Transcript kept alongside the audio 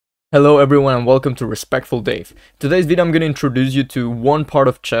Hello everyone and welcome to Respectful Dave. Today's video I'm going to introduce you to one part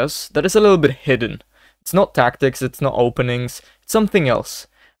of chess that is a little bit hidden. It's not tactics, it's not openings, it's something else.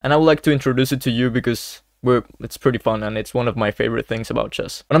 And I would like to introduce it to you because it's pretty fun and it's one of my favorite things about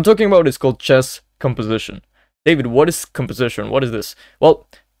chess. What I'm talking about is called chess composition. David, what is composition? What is this? Well,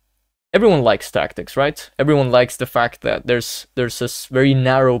 everyone likes tactics, right? Everyone likes the fact that there's this very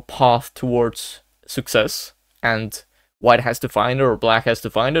narrow path towards success and white has to find it or black has to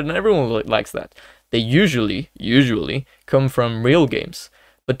find it, and everyone likes that. They usually come from real games.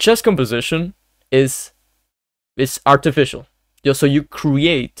 But chess composition is artificial. So you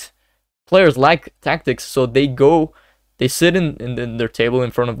create, players like tactics, so they sit in their table in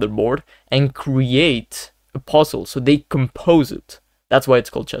front of their board and create a puzzle. So they compose it. That's why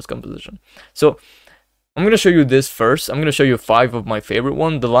it's called chess composition. So I'm going to show you this first. I'm going to show you 5 of my favorite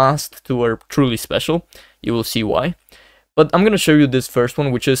ones. The last 2 are truly special. You will see why. But I'm going to show you this first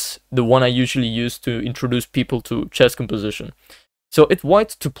one, which is the one I usually use to introduce people to chess composition. So it's white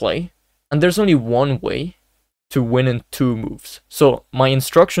to play, and there's only one way to win in 2 moves. So my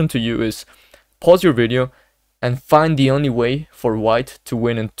instruction to you is pause your video and find the only way for white to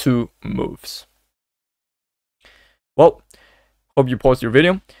win in 2 moves. Well, hope you paused your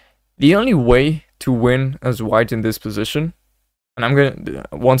video. The only way to win as white in this position, and I'm gonna,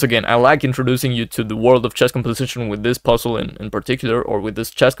 once again, I like introducing you to the world of chess composition with this puzzle in particular, or with this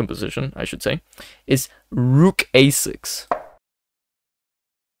chess composition, I should say, is Rook A6.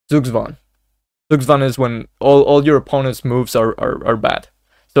 Zugzwang. Zugzwang is when all your opponent's moves are bad.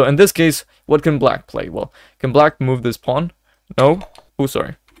 So in this case, what can black play? Well, can black move this pawn? No. Oh,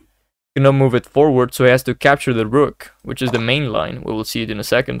 sorry. Cannot move it forward, so he has to capture the rook, which is the main line. We will see it in a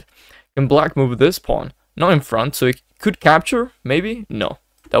second. Can black move this pawn? Not in front, so he could capture, maybe? No,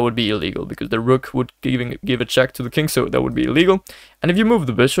 that would be illegal, because the rook would give a check to the king, so that would be illegal. And if you move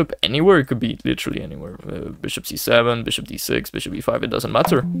the bishop anywhere, it could be literally anywhere. Bishop c7, bishop d6, bishop e5, it doesn't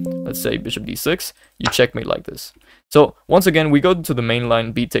matter. Let's say bishop d6, you checkmate like this. So, once again, we go to the main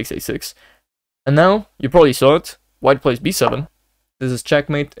line, b takes a6. And now, you probably saw it, white plays b7. This is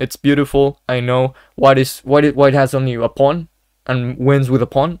checkmate, it's beautiful, I know. White has only a pawn, and wins with a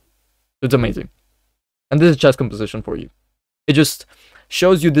pawn. It's amazing. And this is chess composition for you. It just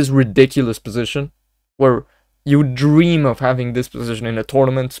shows you this ridiculous position where you dream of having this position in a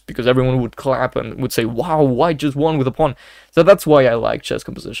tournament because everyone would clap and would say, wow, white just won with a pawn. So that's why I like chess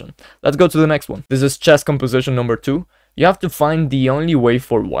composition. Let's go to the next one. This is chess composition number 2. You have to find the only way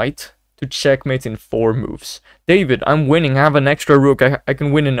for white to checkmate in 4 moves. David, I'm winning, I have an extra rook, I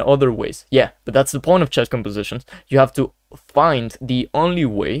can win in other ways. Yeah, but that's the point of chess compositions. You have to find the only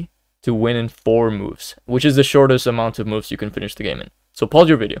way to win in 4 moves, which is the shortest amount of moves you can finish the game in. So pause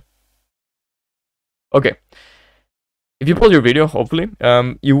your video. Okay. If you pause your video, hopefully,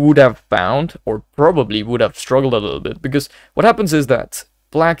 you would have found, or probably would have struggled a little bit, because what happens is that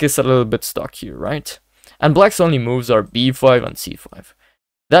black is a little bit stuck here, right? And black's only moves are b5 and c5.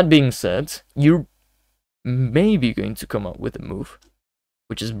 That being said, you're maybe going to come up with a move,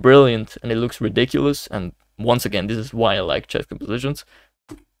 which is brilliant, and it looks ridiculous, and once again, this is why I like chess compositions.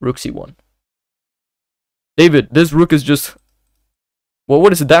 Rook c1. David, this rook is just... Well,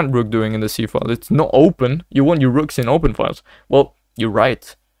 what is that rook doing in the c file? It's not open. You want your rooks in open files. Well, you're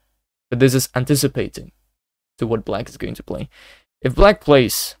right. But this is anticipating to what black is going to play. If black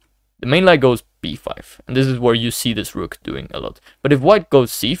plays, the main line goes b5. And this is where you see this rook doing a lot. But if white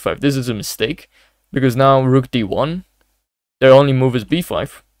goes c5, this is a mistake. Because now rook d1, their only move is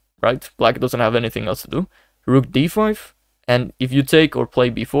b5. Right? Black doesn't have anything else to do. Rook d5. And if you take or play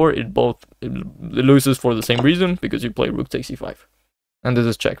b4, it loses for the same reason, because you play rook takes e5. And this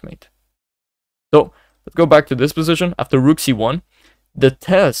is checkmate. So, let's go back to this position. After rook c1, the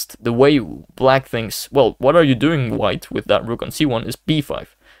test, the way black thinks, well, what are you doing, white, with that rook on c1 is b5.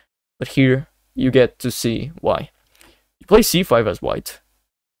 But here, you get to see why. You play c5 as white.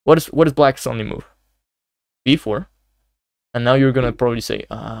 What is black's only move? b4. And now you're gonna probably say,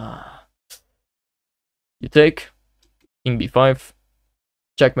 you take... King b5,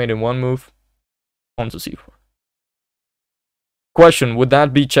 checkmate in 1 move, on to c4. Question, would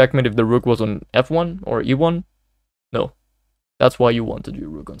that be checkmate if the rook was on f1 or e1? No. That's why you wanted your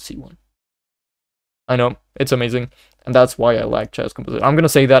rook on c1. I know, it's amazing, and that's why I like chess composition. I'm gonna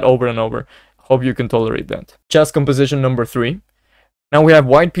say that over and over. Hope you can tolerate that. Chess composition number 3. Now we have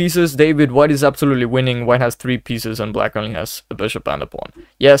white pieces. David, white is absolutely winning. White has 3 pieces and black only has a bishop and a pawn.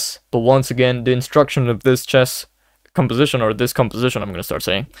 Yes, but once again, the instruction of this chess composition, or this composition I'm going to start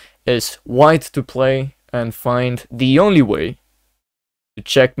saying, is white to play and find the only way to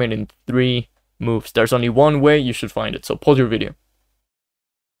checkmate in 3 moves. There's only one way, you should find it. So pause your video.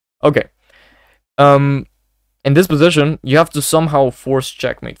 Okay. In this position, you have to somehow force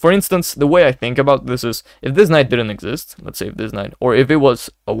checkmate. For instance, the way I think about this is, if this knight didn't exist, let's say if this knight, or if it was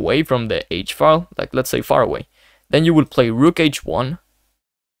away from the h file, like let's say far away, then you would play rook h1,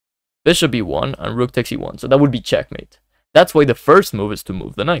 bishop e1, and rook takes e1. So that would be checkmate. That's why the first move is to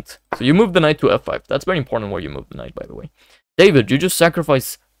move the knight. So you move the knight to f5. That's very important where you move the knight, by the way. David, you just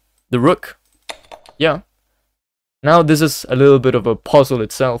sacrifice the rook. Yeah. Now this is a little bit of a puzzle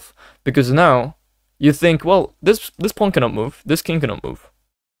itself, because now you think, well, this pawn cannot move, this king cannot move,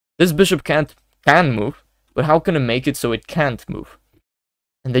 this bishop can move, but how can I make it so it can't move?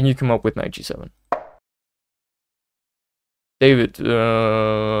 And then you come up with knight g7. David,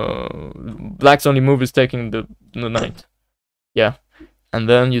 black's only move is taking the knight. Yeah, and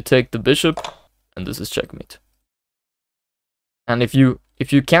then you take the bishop, and this is checkmate. And if you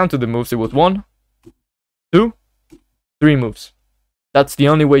counter the moves, it was 1, 2, 3 moves. That's the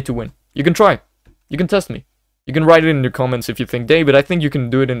only way to win. You can try. You can test me. You can write it in the comments if you think, David, I think you can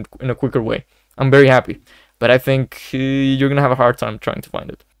do it in a quicker way. I'm very happy. But I think you're gonna have a hard time trying to find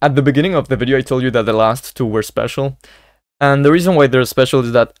it. At the beginning of the video, I told you that the last two were special. And the reason why they're special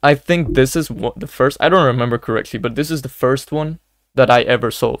is that I think this is the first, I don't remember correctly, but this is the first one that I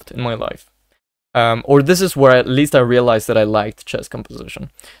ever solved in my life. Or this is where at least I realized that I liked chess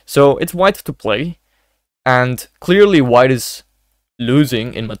composition. So it's white to play. And clearly white is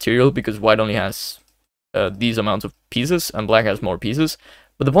losing in material because white only has these amounts of pieces and black has more pieces.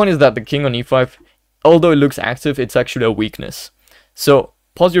 But the point is that the king on e5, although it looks active, it's actually a weakness. So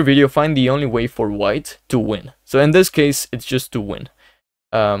pause your video, find the only way for white to win. So in this case, it's just to win.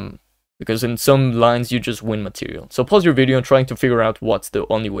 Because in some lines, you just win material. So pause your video and trying to figure out what's the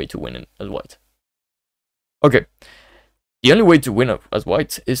only way to win as white. Okay. The only way to win as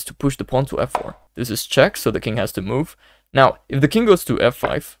white is to push the pawn to f4. This is check, so the king has to move. Now, if the king goes to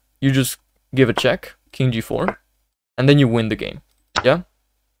f5, you just give a check, king g4, and then you win the game. Yeah?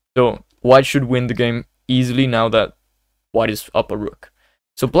 So white should win the game easily now that white is up a rook.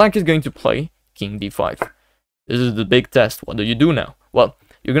 So black is going to play king d5. This is the big test. What do you do now? Well,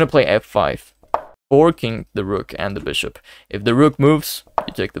 you're going to play f5 for king, the rook, and the bishop. If the rook moves,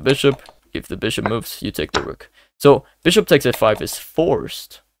 you take the bishop. If the bishop moves, you take the rook. So bishop takes f5 is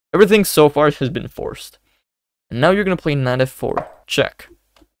forced. Everything so far has been forced. And now you're going to play knight f4. Check.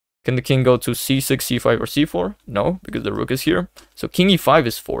 Can the king go to c6, c5, or c4? No, because the rook is here. So king e5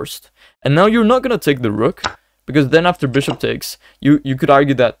 is forced. And now you're not going to take the rook, because then after bishop takes, you could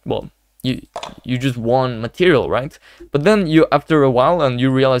argue that, well, you just won material, right? But then you, after a while, and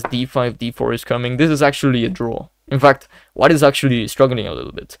you realize d5, d4 is coming, this is actually a draw. In fact, white is actually struggling a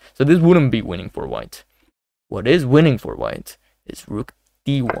little bit. So this wouldn't be winning for white. What is winning for white is rook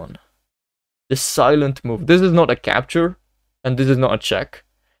d1. The silent move. This is not a capture, and this is not a check,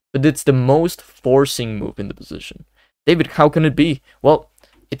 but it's the most forcing move in the position. David, how can it be? Well,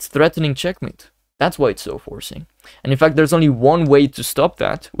 it's threatening checkmate. That's why it's so forcing. And in fact, there's only one way to stop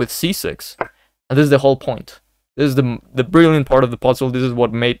that, with c6. And this is the whole point. This is the brilliant part of the puzzle. This is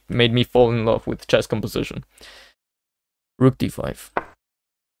what made me fall in love with chess composition. Rook d5.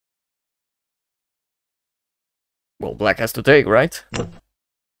 Well, black has to take, right?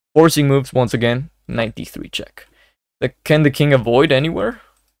 Forcing moves once again. Knight d3 check. Can the king avoid anywhere?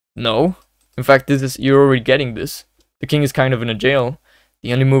 No. In fact, you're already getting this. The king is kind of in a jail.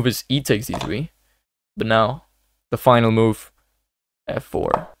 The only move is e takes d3. But now, the final move,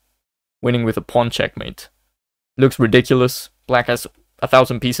 f4. Winning with a pawn checkmate. Looks ridiculous. Black has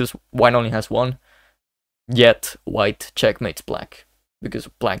 1,000 pieces. White only has 1. Yet, white checkmates black. Because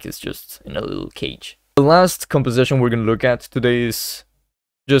black is just in a little cage. The last composition we're going to look at today is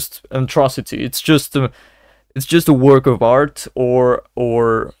just atrocity. It's just a work of art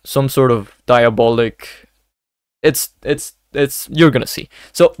or some sort of diabolic. It's you're gonna see.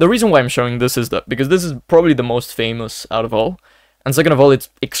 So the reason why I'm showing this is that because this is probably the most famous out of all, and second of all, it's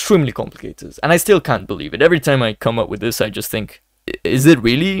extremely complicated, and I still can't believe it. Every time I come up with this, I just think, is it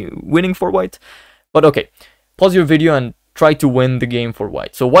really winning for white? But okay, pause your video and try to win the game for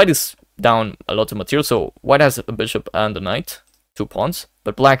white. So white is down a lot of material. So white has a bishop and a knight, 2 pawns,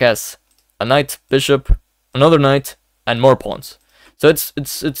 but black has a knight, bishop, another knight, and more pawns. So it's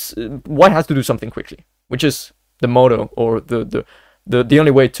white has to do something quickly, which is the motto or the only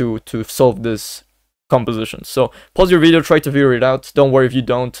way to solve this composition. So pause your video, try to figure it out. Don't worry if you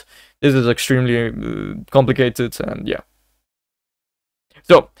don't. This is extremely complicated, and yeah.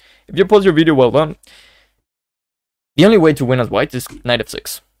 So if you pause your video, well done. The only way to win as white is knight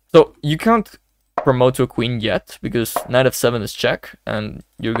f6. So you can't promote to a queen yet because knight f7 is check, and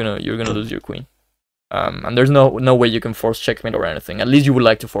you're gonna lose your queen. And there's no way you can force checkmate or anything. At least you would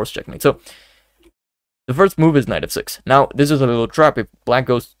like to force checkmate. So the first move is knight f6. Now this is a little trap. If black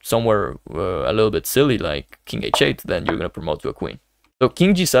goes somewhere a little bit silly like king h8, then you're gonna promote to a queen. So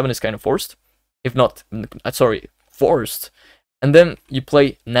king g7 is kind of forced, if not forced. And then you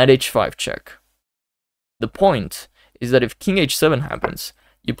play knight h5 check. The point is that if king h7 happens,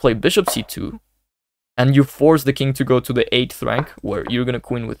 you play bishop c2, and you force the king to go to the 8th rank, where you're gonna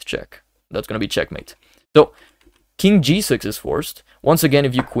queen with check. That's gonna be checkmate. So king g6 is forced. Once again,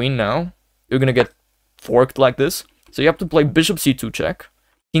 if you queen now, you're gonna get forked like this. So you have to play bishop c2 check,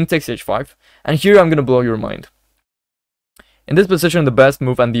 king takes h5, and here I'm gonna blow your mind. In this position, the best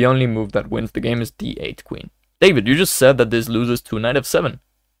move and the only move that wins the game is d8 queen. David, you just said that this loses to knight f7,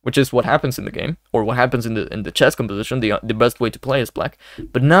 which is what happens in the game, or what happens in the chess composition. The best way to play is black.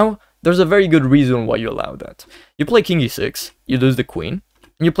 But now there's a very good reason why you allow that. You play king e6, you lose the queen,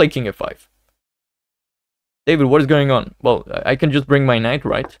 and you play king f5. David, what is going on? Well, I can just bring my knight,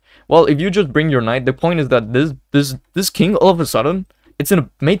 right? Well, if you just bring your knight, the point is that this king, all of a sudden, it's in a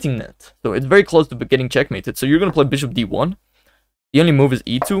mating net. So it's very close to getting checkmated. So you're going to play bishop d1. The only move is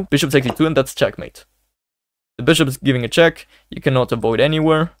e2, bishop takes e2, and that's checkmate. The bishop is giving a check, you cannot avoid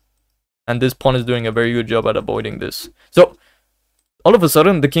anywhere. And this pawn is doing a very good job at avoiding this. So, all of a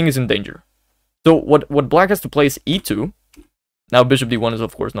sudden, the king is in danger. So what black has to play is e2. Now bishop d1 is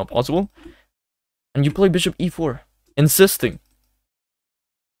of course not possible. And you play bishop e4, insisting.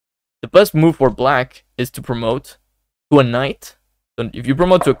 The best move for black is to promote to a knight. So if you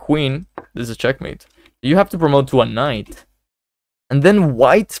promote to a queen, this is checkmate. You have to promote to a knight. And then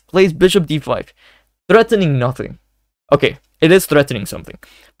white plays bishop d5, threatening nothing. Okay, it is threatening something,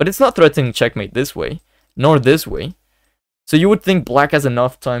 but it's not threatening checkmate this way, nor this way. So you would think black has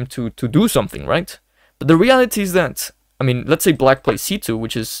enough time to do something, right? But the reality is that, I mean, let's say black plays c2,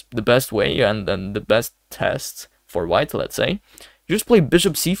 which is the best way and then the best test for white, let's say. You just play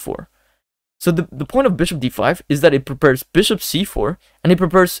bishop c4. So the point of bishop d5 is that it prepares bishop c4, and it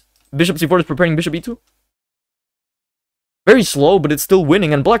prepares bishop c4 is preparing bishop e2. Very slow, but it's still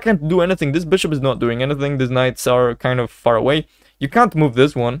winning, and black can't do anything. This bishop is not doing anything. These knights are kind of far away. You can't move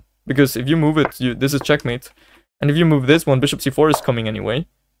this one, because if you move it, this is checkmate. And if you move this one, bishop c4 is coming anyway.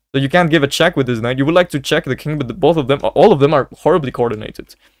 So you can't give a check with this knight. You would like to check the king, but all of them are horribly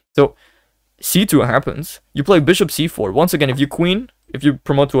coordinated. So c2 happens. You play bishop c4. Once again, if you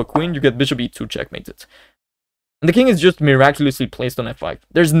promote to a queen, you get bishop e2 checkmated. And the king is just miraculously placed on f5.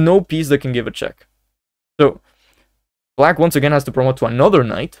 There's no piece that can give a check. So black once again has to promote to another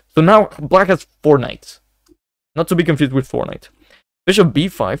knight. So now black has 4 knights. Not to be confused with 4 knights. Bishop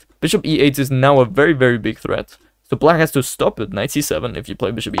b5. Bishop e8 is now a very, very big threat. So black has to stop it. Knight c7. If you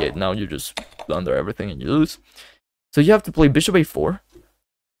play bishop e8 now, you just blunder everything and you lose. So you have to play bishop a4.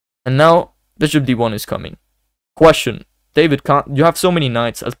 And now bishop d1 is coming. Question. David, you have so many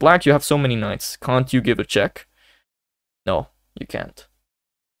knights. As black, you have so many knights. Can't you give a check? No, you can't.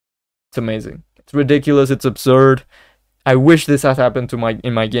 It's amazing. It's ridiculous. It's absurd. I wish this had happened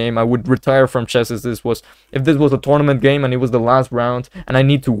in my game. I would retire from chess if this was a tournament game and it was the last round and I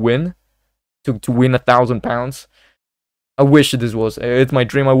need to win to win £1,000. I wish this was. It's my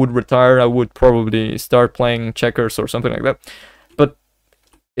dream. I would retire. I would probably start playing checkers or something like that. But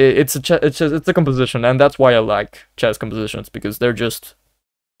it's a composition, and that's why I like chess compositions, because they're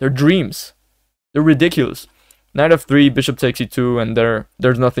dreams. They're ridiculous. Knight f3, bishop takes e2, and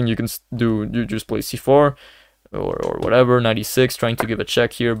there's nothing you can do. You just play c4 or whatever. Knight e6, trying to give a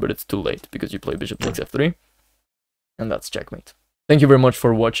check here, but it's too late because you play bishop takes f3, and that's checkmate. Thank you very much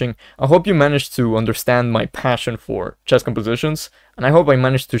for watching. I hope you managed to understand my passion for chess compositions, and I hope I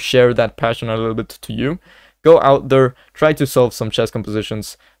managed to share that passion a little bit to you. Go out there, try to solve some chess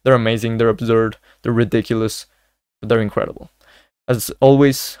compositions. They're amazing, they're absurd, they're ridiculous, but they're incredible. As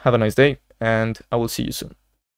always, have a nice day, and I will see you soon.